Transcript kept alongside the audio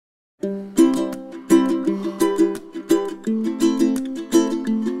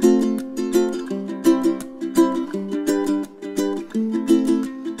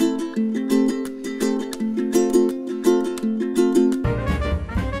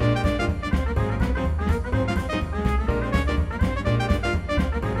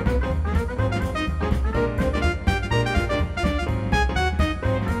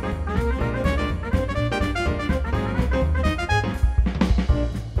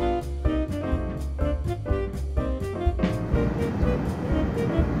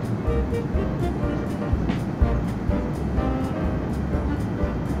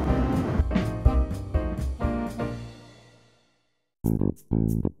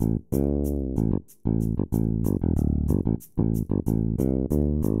Pretzel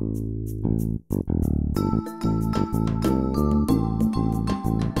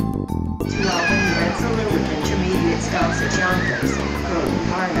with intermediate stops at Yonkers, Groton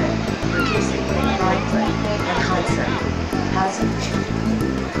Parliament, McKissick, Franklin, and Hudson.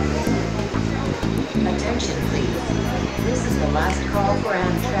 Attention please. This is the last call for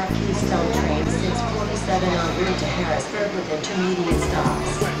Amtrak Keystone Train 647 en route to Harrisburg with intermediate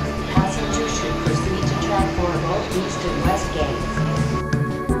stops. Passengers should proceed to track 4 both east and west gates.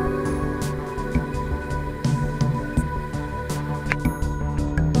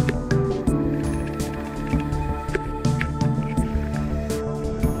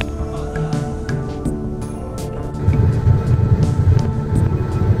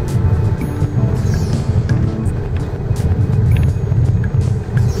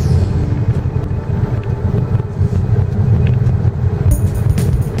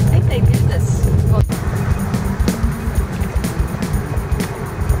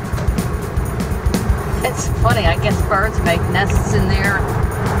 It's funny, I guess birds make nests in there.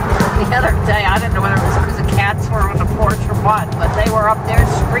 The other day, I didn't know whether it was because the cats were on the porch or what, but they were up there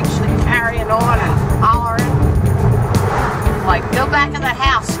screeching and carrying on and hollering. Like, go back in the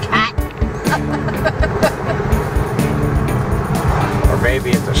house, cat. Or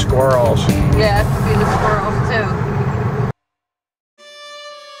maybe it's the squirrels. Yeah, it could be the squirrels too.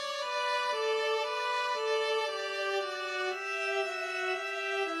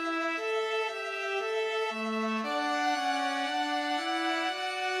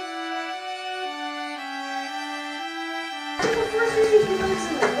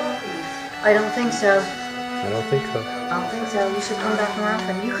 I don't think so. I don't think so. I don't think so. You should come back more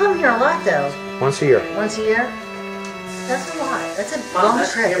often. You come here a lot though. Once a year. Once a year? That's a lot. That's a long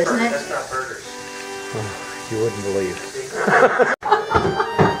trip, isn't it? That's not burgers. Oh, you wouldn't believe.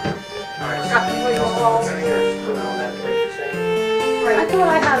 I thought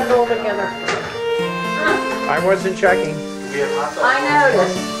I had it all together. I wasn't checking. I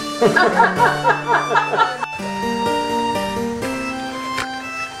noticed.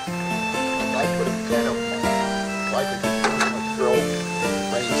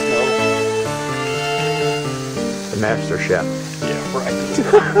 The master chef. Yeah, right.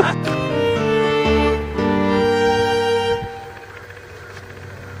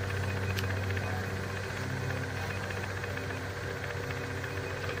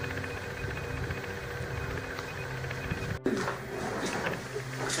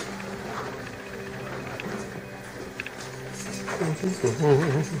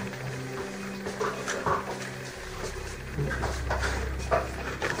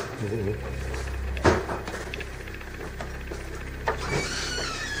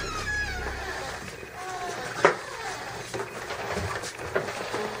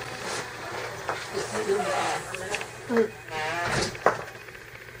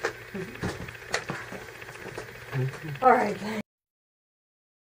 All right.